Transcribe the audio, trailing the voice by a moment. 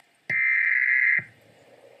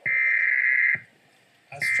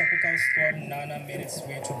storm Nana made its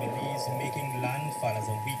way to Belize, making landfall as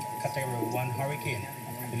a weak Category 1 hurricane.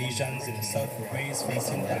 The lesions in the south brace for its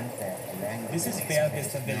impact. This is Bella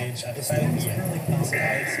Vista Village at 5 p.m.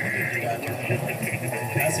 Skies begin to darken. In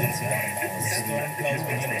Placencia, the storm clouds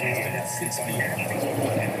begin to open at 6 p.m.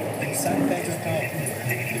 In San Pedro Town,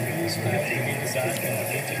 the blue skies begin to darken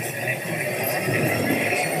later in the night.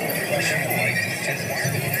 Rushing out beaches and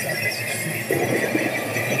streets at the street.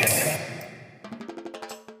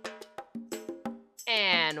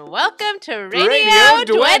 And welcome to Radio, Radio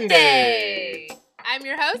Duende. Duende. I'm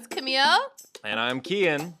your host, Camille, And I'm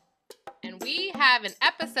Kian. and we have an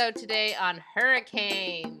episode today on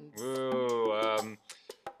hurricanes. Woo,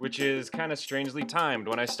 which is kind of strangely timed.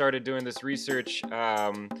 When I started doing this research,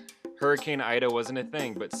 Hurricane Ida wasn't a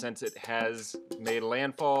thing, but since it has made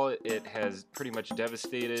landfall, it has pretty much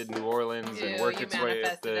devastated New Orleans and Ew, worked you its way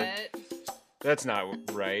up manifested the... it. That's not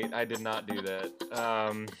right. I did not do that.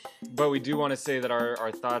 But we do want to say that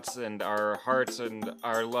our thoughts and our hearts and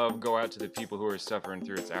our love go out to the people who are suffering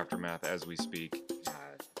through its aftermath as we speak.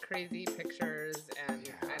 Crazy pictures, and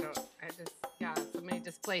so many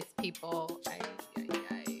displaced people.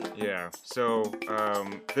 Yeah, so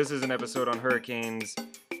this is an episode on hurricanes.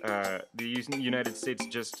 The United States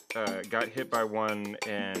just got hit by one,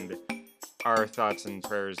 and our thoughts and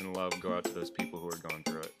prayers and love go out to those people who are going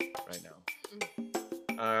through it right now.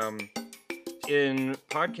 In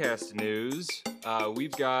podcast news,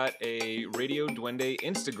 we've got a Radio Duende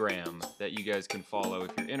Instagram that you guys can follow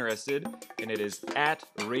if you're interested, and it is at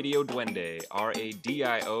Radio Duende,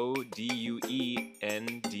 RADIODUENDE,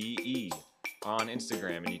 on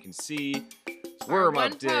Instagram, and you can see worm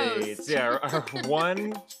one updates. post. Yeah, our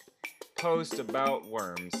one post about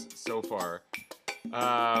worms so far.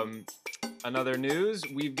 Another news,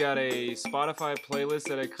 we've got a Spotify playlist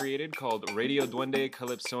that I created called Radio Duende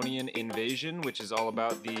Calypsonian Invasion, which is all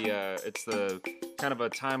about it's the kind of a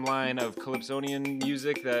timeline of Calypsonian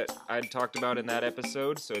music that I talked about in that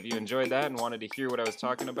episode. So if you enjoyed that and wanted to hear what I was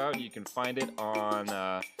talking about, you can find it on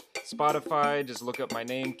Spotify. Just look up my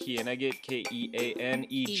name, Kian Eggett,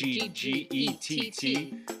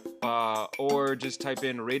 Keaneggett, or just type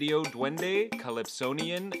in Radio Duende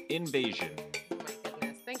Calypsonian Invasion. Oh my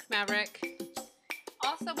goodness. Thanks, Maverick.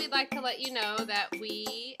 Also, we'd like to let you know that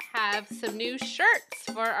we have some new shirts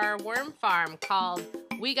for our worm farm called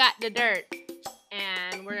We Got the Dirt.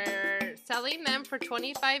 And we're selling them for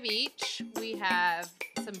 $25 each. We have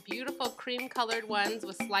some beautiful cream-colored ones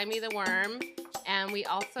with Slimy the Worm. And we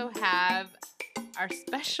also have our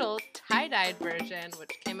special tie-dyed version,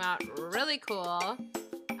 which came out really cool.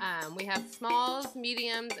 We have smalls,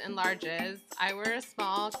 mediums, and larges. I wear a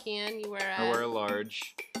small. Kian, you wear a... I wear a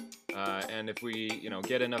large. And if we,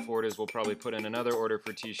 get enough orders, we'll probably put in another order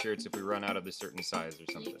for t-shirts if we run out of a certain size or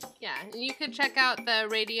something. Yeah, and you could check out the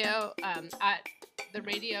radio at the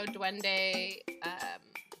Radio Duende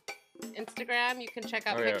Instagram. You can check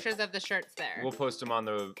out pictures of the shirts there. We'll post them on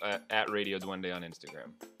the at Radio Duende on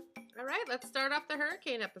Instagram. All right, let's start off the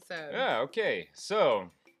hurricane episode. Yeah, okay. So,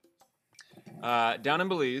 down in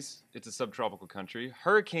Belize, it's a subtropical country.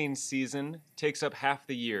 Hurricane season takes up half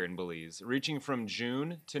the year in Belize, reaching from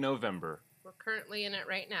June to November. We're currently in it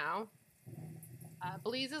right now.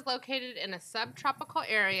 Belize is located in a subtropical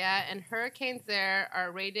area, and hurricanes there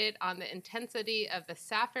are rated on the intensity of the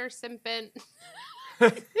Saffir-Simpson...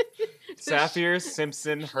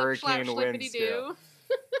 Saffir-Simpson Hurricane Wind Scale.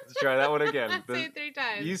 Let's try that one again. Say it 3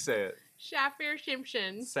 times. You say it.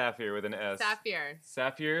 Saffir-Simpson. Saffir with an S. Saffir.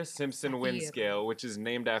 Saffir-Simpson Wind Scale, which is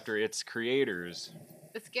named after its creators.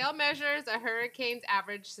 The scale measures a hurricane's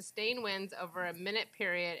average sustained winds over a minute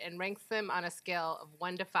period and ranks them on a scale of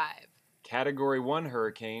 1 to 5. Category 1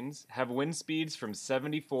 hurricanes have wind speeds from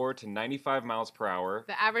 74 to 95 miles per hour.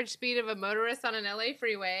 The average speed of a motorist on an LA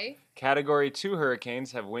freeway. Category 2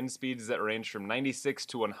 hurricanes have wind speeds that range from 96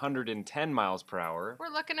 to 110 miles per hour. We're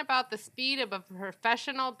looking about the speed of a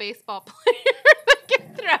professional baseball player that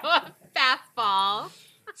can throw a fastball.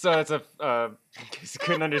 So that's in case you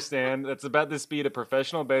couldn't understand, that's about the speed a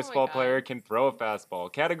professional baseball player can throw a fastball.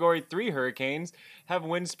 Category 3 hurricanes have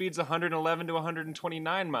wind speeds 111 to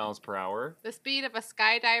 129 miles per hour. The speed of a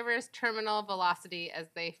skydiver's terminal velocity as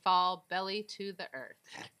they fall belly to the earth.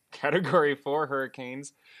 Category 4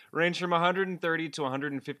 hurricanes range from 130 to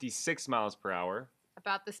 156 miles per hour.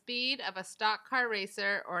 About the speed of a stock car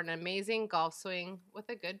racer or an amazing golf swing with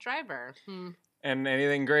a good driver. And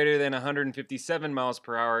anything greater than 157 miles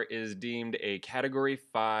per hour is deemed a Category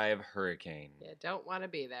 5 hurricane. You don't want to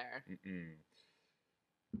be there.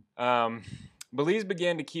 Belize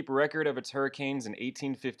began to keep record of its hurricanes in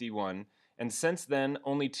 1851, and since then,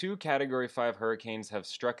 only 2 Category 5 hurricanes have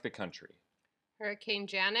struck the country. Hurricane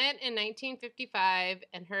Janet in 1955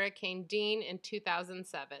 and Hurricane Dean in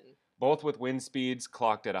 2007. Both with wind speeds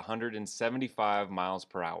clocked at 175 miles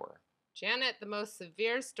per hour. Janet, the most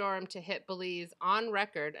severe storm to hit Belize on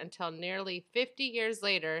record until nearly 50 years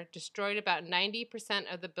later, destroyed about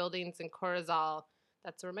 90% of the buildings in Corozal.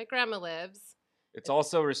 That's where my grandma lives. It's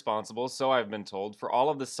also responsible, so I've been told, for all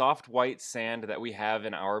of the soft white sand that we have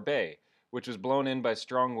in our bay, which was blown in by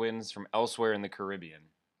strong winds from elsewhere in the Caribbean.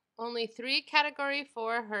 Only 3 Category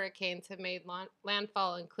 4 hurricanes have made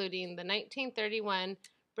landfall, including the 1931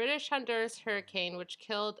 British Honduras hurricane, which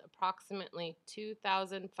killed approximately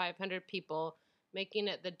 2,500 people, making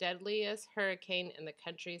it the deadliest hurricane in the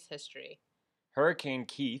country's history. Hurricane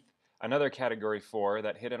Keith, another Category 4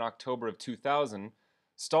 that hit in October of 2000,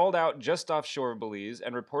 stalled out just offshore of Belize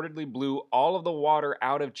and reportedly blew all of the water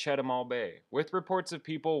out of Chetumal Bay, with reports of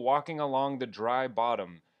people walking along the dry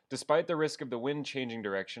bottom, despite the risk of the wind changing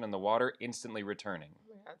direction and the water instantly returning.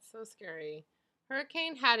 Oh my God, so scary.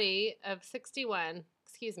 Hurricane Hattie of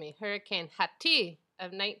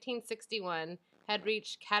 1961 had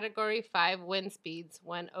reached Category 5 wind speeds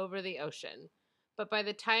when over the ocean. But by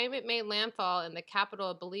the time it made landfall in the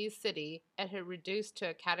capital of Belize City, it had reduced to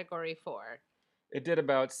a Category 4. It did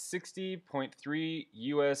about 60.3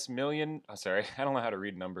 US million, I don't know how to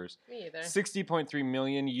read numbers. Me either. 60.3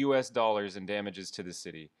 million US dollars in damages to the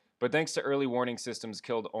city. But thanks to early warning systems,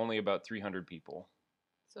 killed only about 300 people.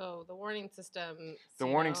 So the warning systems. The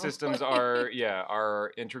warning systems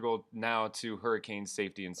are integral now to hurricane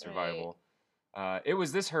safety and survival. Right. It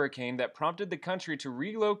was this hurricane that prompted the country to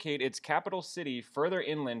relocate its capital city further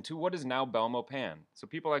inland to what is now Belmopan. So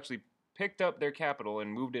people actually picked up their capital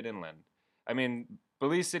and moved it inland. I mean,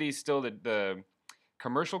 Belize City is still the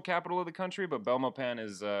commercial capital of the country, but Belmopan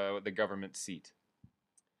is the government seat.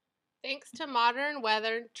 Thanks to modern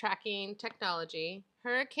weather tracking technology,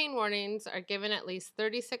 hurricane warnings are given at least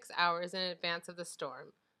 36 hours in advance of the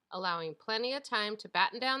storm, allowing plenty of time to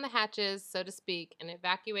batten down the hatches, so to speak, and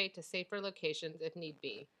evacuate to safer locations if need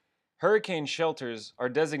be. Hurricane shelters are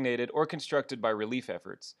designated or constructed by relief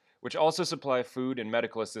efforts, which also supply food and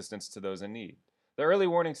medical assistance to those in need. The early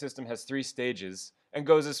warning system has 3 stages and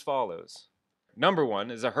goes as follows. Number 1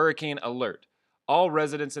 is a hurricane alert. All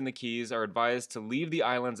residents in the Keys are advised to leave the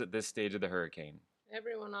islands at this stage of the hurricane.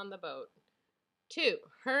 Everyone on the boat. 2.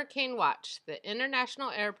 Hurricane watch. The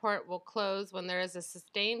international airport will close when there is a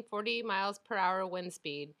sustained 40 miles per hour wind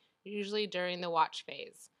speed, usually during the watch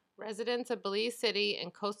phase. Residents of Belize City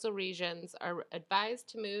and coastal regions are advised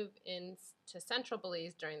to move into central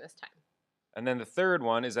Belize during this time. And then the third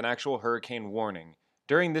one is an actual hurricane warning.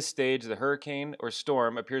 During this stage, the hurricane or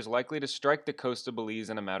storm appears likely to strike the coast of Belize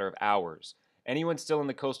in a matter of hours. Anyone still in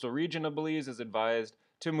the coastal region of Belize is advised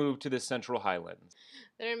to move to the Central Highlands.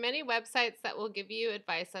 There are many websites that will give you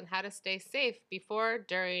advice on how to stay safe before,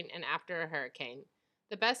 during, and after a hurricane.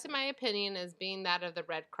 The best, in my opinion, is being that of the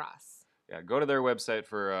Red Cross. Yeah, go to their website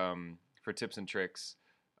for tips and tricks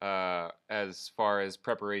as far as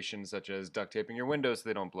preparation, such as duct taping your windows so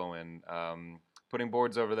they don't blow in, putting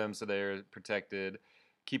boards over them so they're protected,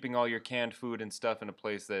 keeping all your canned food and stuff in a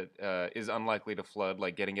place that is unlikely to flood,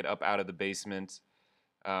 like getting it up out of the basement,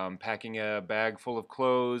 packing a bag full of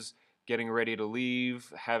clothes, getting ready to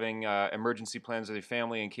leave, having emergency plans with your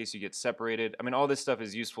family in case you get separated. I mean, all this stuff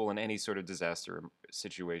is useful in any sort of disaster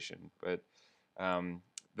situation, but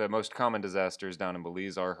the most common disasters down in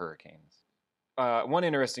Belize are hurricanes. One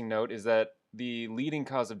interesting note is that the leading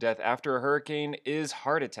cause of death after a hurricane is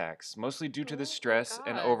heart attacks, mostly due to the stress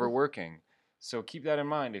and overworking. So keep that in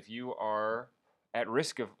mind if you are at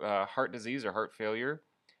risk of heart disease or heart failure,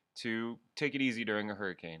 to take it easy during a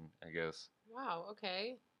hurricane, I guess. Wow,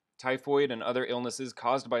 okay. Typhoid and other illnesses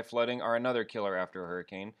caused by flooding are another killer after a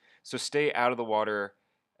hurricane. So stay out of the water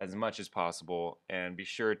as much as possible and be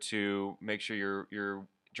sure to make sure your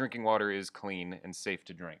drinking water is clean and safe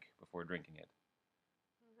to drink before drinking it.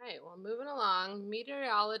 All right, well, moving along,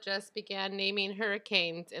 meteorologists began naming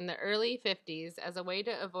hurricanes in the early 50s as a way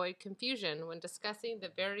to avoid confusion when discussing the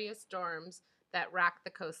various storms that rack the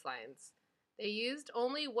coastlines. They used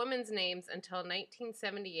only women's names until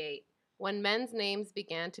 1978, when men's names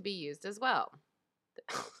began to be used as well.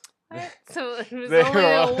 What? So it was only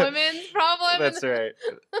a women's problem? That's right.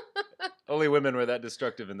 Only women were that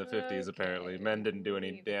destructive in the 50s, apparently. Men didn't do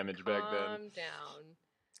any damage back then. Calm down.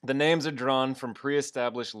 The names are drawn from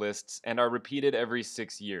pre-established lists and are repeated every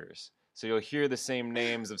 6 years. So you'll hear the same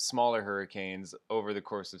names of smaller hurricanes over the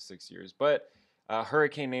course of 6 years. But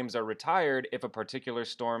hurricane names are retired if a particular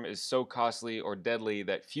storm is so costly or deadly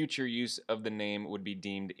that future use of the name would be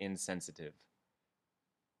deemed insensitive.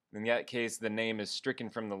 In that case, the name is stricken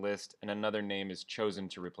from the list and another name is chosen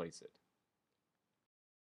to replace it.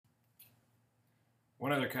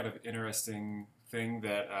 One other kind of interesting thing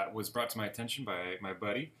that was brought to my attention by my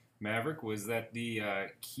buddy Maverick was that the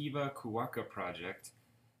Kiva Kuwaka project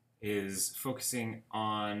is focusing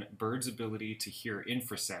on birds' ability to hear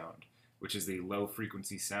infrasound, which is the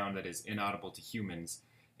low-frequency sound that is inaudible to humans.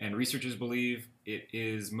 And researchers believe it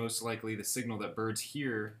is most likely the signal that birds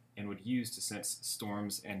hear and would use to sense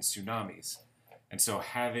storms and tsunamis. And so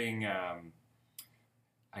having a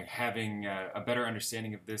better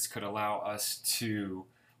understanding of this could allow us to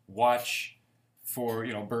watch for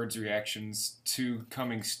birds' reactions to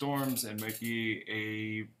coming storms and might be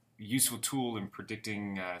a useful tool in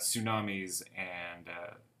predicting tsunamis and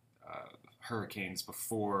hurricanes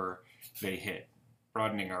before they hit,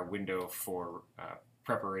 broadening our window for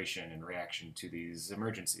preparation and reaction to these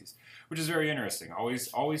emergencies, which is very interesting.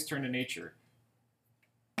 Always turn to nature.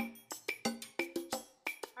 All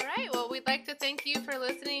right, well, we'd like to thank you for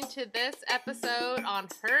listening to this episode on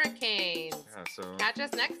hurricanes. Yeah, so Catch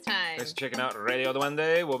us next time. thanks for checking out Radio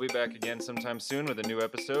Duende. We'll be back again sometime soon with a new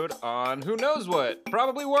episode on who knows what,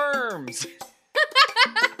 probably worms.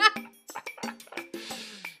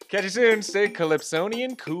 Catch you soon. Stay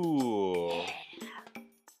Calypsonian cool.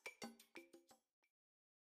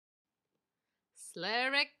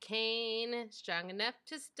 Slurricane, strong enough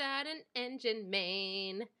to start an engine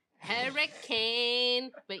main.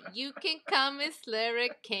 Hurricane, but you can call me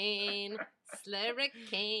Slurricane.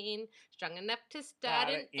 Slurricane, strong enough to start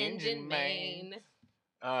an engine main.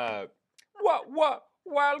 What,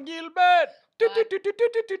 Wild Gilbert?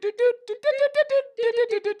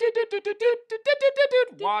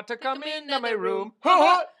 Water come in my room.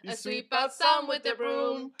 You sweep out some with a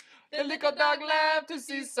broom. The little dog laughed to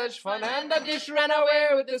see such fun, and the dish ran away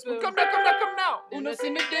with the spoon. Come now. Uno see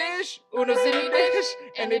me dish.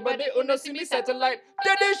 Anybody uno see me satellite.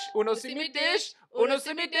 The dish. Uno see me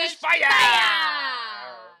dish. Fire!